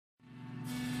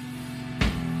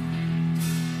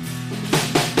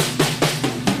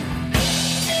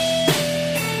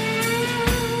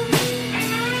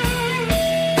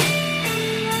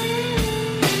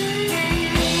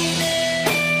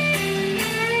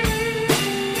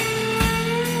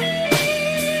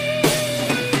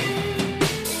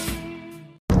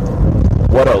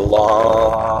What a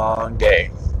long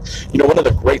day. You know, one of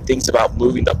the great things about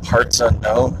moving to parts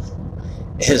unknown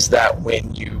is that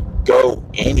when you go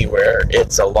anywhere,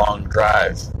 it's a long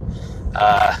drive.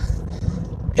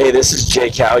 Hey, this is Jay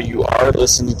Cow. You are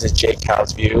listening to Jay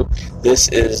Cow's View. This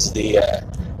is the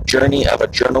journey of a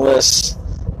journalist,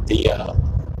 the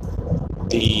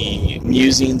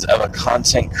musings of a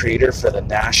content creator for the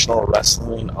National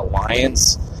Wrestling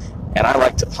Alliance, and I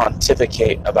like to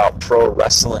pontificate about pro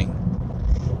wrestling.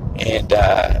 And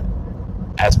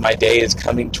as my day is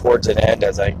coming towards an end,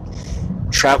 as I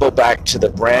travel back to the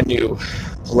brand new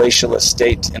palatial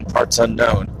estate in parts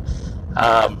unknown,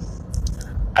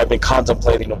 I've been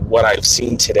contemplating what I've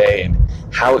seen today and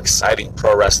how exciting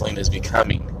pro wrestling is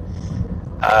becoming.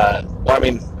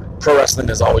 Pro wrestling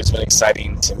has always been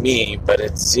exciting to me, but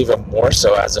it's even more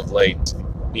so as of late,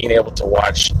 being able to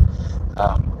watch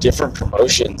different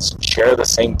promotions share the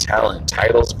same talent,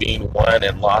 titles being won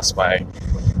and lost by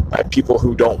people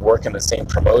who don't work in the same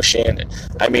promotion.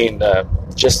 I mean,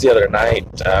 just the other night,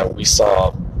 we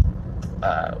saw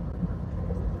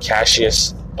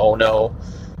Cassius Ohno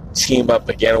team up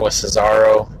again with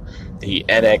Cesaro, the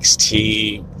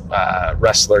NXT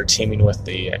wrestler teaming with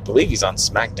I believe he's on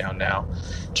SmackDown now,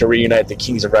 to reunite the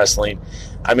Kings of Wrestling.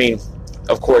 I mean,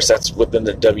 of course, that's within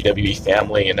the WWE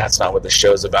family, and that's not what the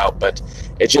show's about, but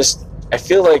I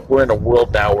feel like we're in a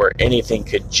world now where anything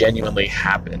could genuinely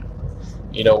happen.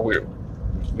 You know,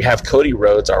 we have Cody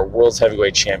Rhodes, our world's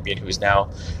heavyweight champion, who's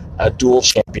now a dual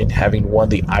champion, having won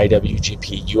the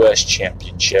IWGP US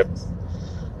Championship,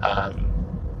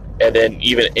 and then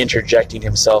even interjecting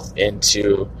himself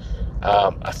into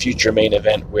a future main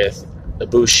event with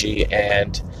Ibushi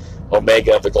and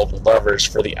Omega, the Golden Lovers,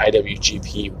 for the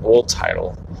IWGP World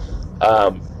Title.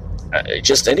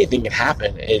 Just anything can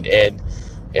happen, and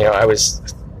you know, I was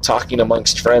talking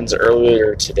amongst friends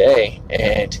earlier today,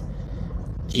 and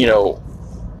you know,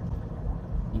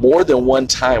 more than one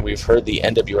time we've heard the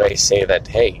NWA say that,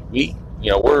 hey,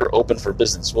 we're open for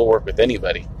business. We'll work with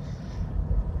anybody.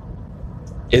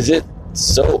 Is it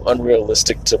so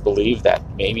unrealistic to believe that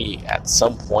maybe at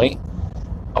some point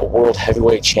a world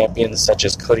heavyweight champion such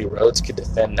as Cody Rhodes could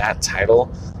defend that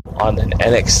title on an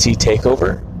NXT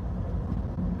takeover?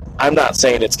 I'm not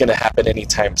saying it's going to happen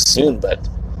anytime soon, but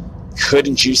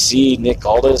couldn't you see Nick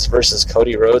Aldis versus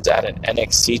Cody Rhodes at an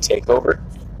NXT takeover?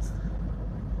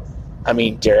 I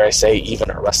mean, dare I say even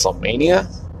a WrestleMania?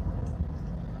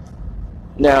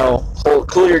 Now,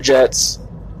 cool your jets.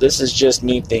 This is just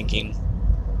me thinking.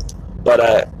 But,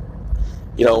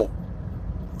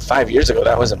 5 years ago,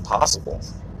 that was impossible.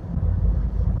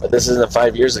 But this isn't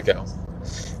 5 years ago.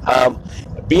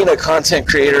 Being a content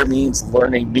creator means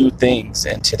learning new things,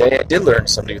 and today I did learn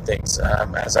some new things.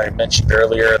 As I mentioned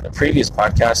earlier in the previous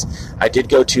podcast, I did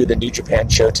go to the New Japan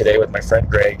show today with my friend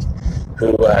Greg,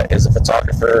 who is a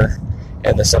photographer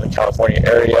in the Southern California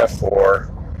area for,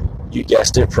 you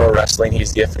guessed it, pro wrestling.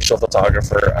 He's the official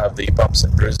photographer of the Bumps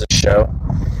and Bruises show,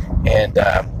 and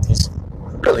he's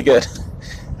really good.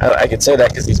 I can say that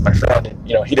because he's my friend, and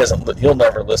he'll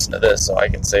never listen to this, so I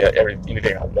can say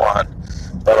anything I want.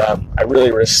 But I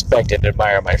really respect and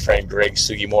admire my friend Greg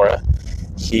Sugimura.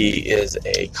 He is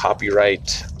a copywriter.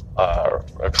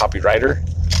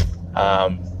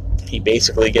 He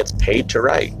basically gets paid to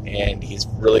write, and he's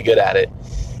really good at it.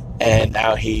 And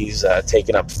now he's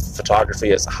taken up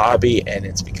photography as a hobby, and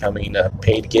it's becoming a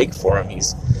paid gig for him.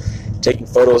 He's taking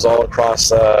photos all across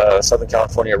Southern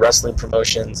California wrestling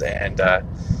promotions, and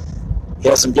he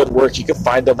has some good work. You can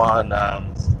find him on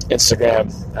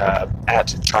Instagram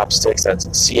at Chopsticks. That's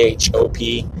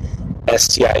CHOPSTIX.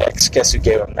 Guess who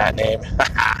gave him that name?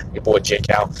 Your boy Jay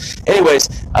Cow. Anyways,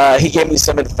 he gave me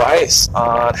some advice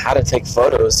on how to take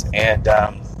photos, and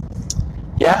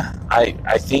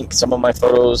I think some of my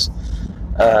photos,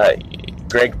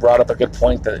 Greg brought up a good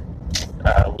point that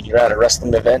when you're at a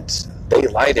wrestling event, they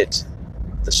light it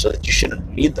so that you shouldn't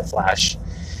need the flash.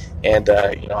 And,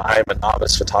 I'm a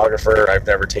novice photographer. I've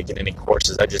never taken any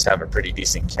courses. I just have a pretty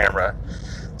decent camera.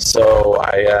 So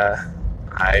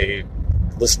I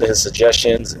listened to his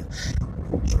suggestions and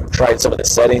tried some of the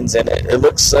settings, and it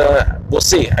looks, we'll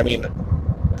see. I mean,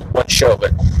 one show,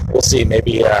 but we'll see.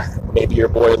 Maybe your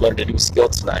boy learned a new skill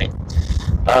tonight.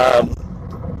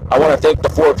 I want to thank the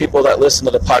 4 people that listened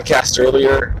to the podcast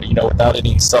earlier, without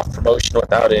any self-promotion,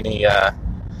 without any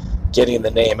getting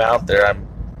the name out there. I'm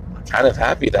kind of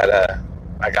happy that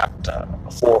I got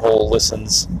 4 whole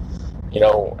listens,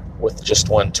 with just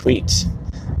one tweet.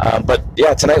 But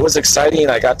yeah, tonight was exciting.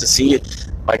 I got to see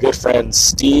my good friend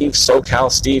Steve,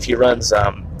 SoCal Steve. He runs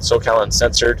SoCal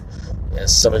Uncensored.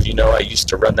 As some of you know, I used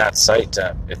to run that site.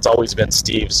 It's always been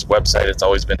Steve's website. It's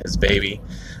always been his baby.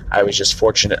 I was just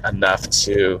fortunate enough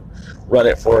to run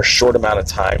it for a short amount of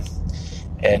time.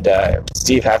 And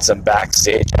Steve had some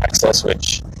backstage access,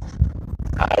 which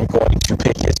I'm going to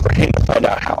pick his brain to find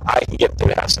out how I can get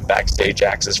to have some backstage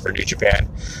access for New Japan.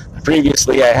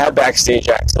 Previously, I had backstage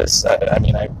access. I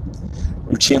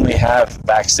routinely have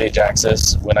backstage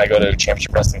access when I go to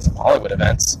Championship Wrestling from Hollywood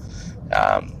events,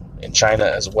 in China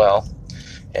as well,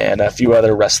 and a few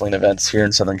other wrestling events here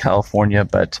in Southern California,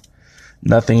 but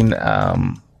nothing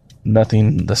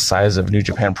the size of New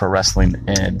Japan Pro Wrestling.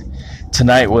 And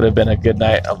tonight would have been a good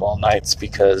night of all nights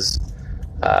because,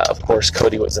 of course,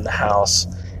 Cody was in the house,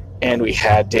 and we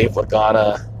had Dave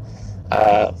Lagana.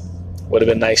 Would have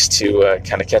been nice to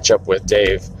kind of catch up with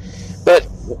Dave, but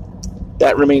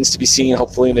that remains to be seen.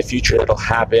 Hopefully in the future it'll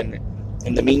happen.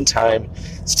 In the meantime,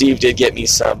 Steve did get me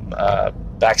some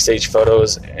backstage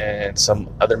photos and some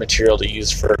other material to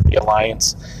use for the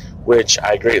Alliance, which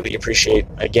I greatly appreciate.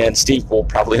 Again, Steve will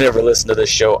probably never listen to this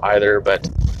show either, but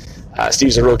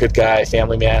Steve's a real good guy,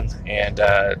 family man, and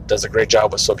does a great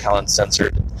job with SoCal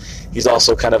Uncensored. He's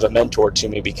also kind of a mentor to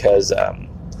me because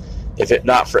if it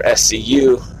not for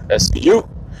SCU,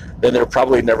 then there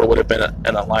probably never would have been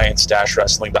an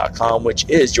Alliance-Wrestling.com, which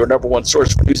is your number one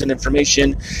source for news and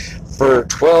information for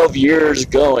 12 years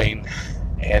going.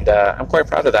 And I'm quite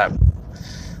proud of that.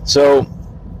 So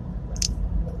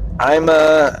I'm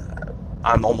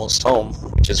almost home,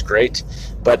 which is great.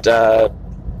 But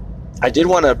I did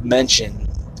want to mention,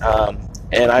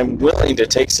 and I'm willing to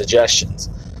take suggestions,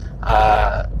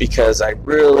 because I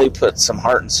really put some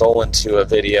heart and soul into a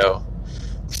video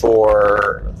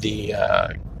for the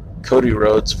Cody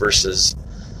Rhodes versus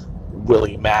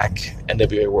Willie Mack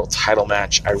NWA World Title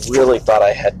match. I really thought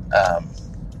I had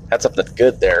something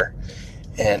good there,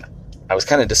 and I was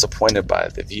kind of disappointed by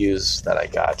the views that I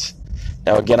got.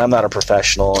 Now, again, I'm not a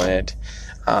professional, and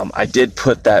I did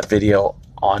put that video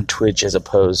on Twitch as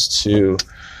opposed to,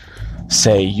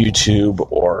 say, YouTube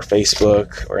or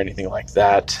Facebook or anything like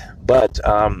that. But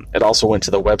it also went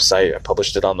to the website. I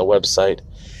published it on the website,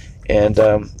 and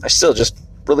I still just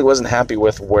really wasn't happy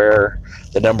with where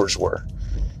the numbers were.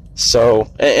 So,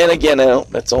 and again,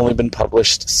 it's only been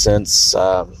published since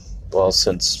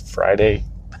Friday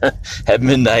at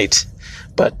midnight.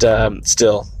 But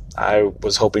still, I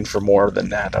was hoping for more than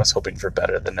that. I was hoping for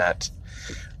better than that.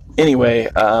 Anyway,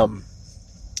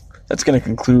 that's going to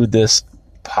conclude this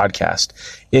podcast.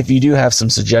 If you do have some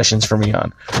suggestions for me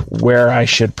on where I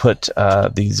should put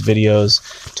these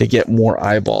videos to get more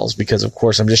eyeballs, because of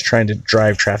course I'm just trying to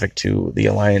drive traffic to the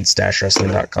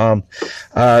Alliance-Wrestling.com,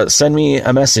 send me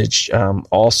a message.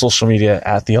 All social media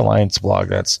at the Alliance blog.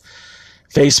 That's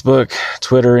Facebook,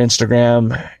 Twitter,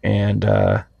 Instagram, and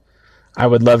I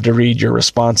would love to read your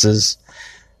responses.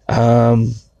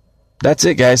 That's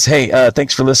it, guys. Hey,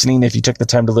 thanks for listening if you took the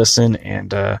time to listen,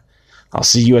 and I'll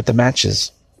see you at the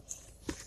matches.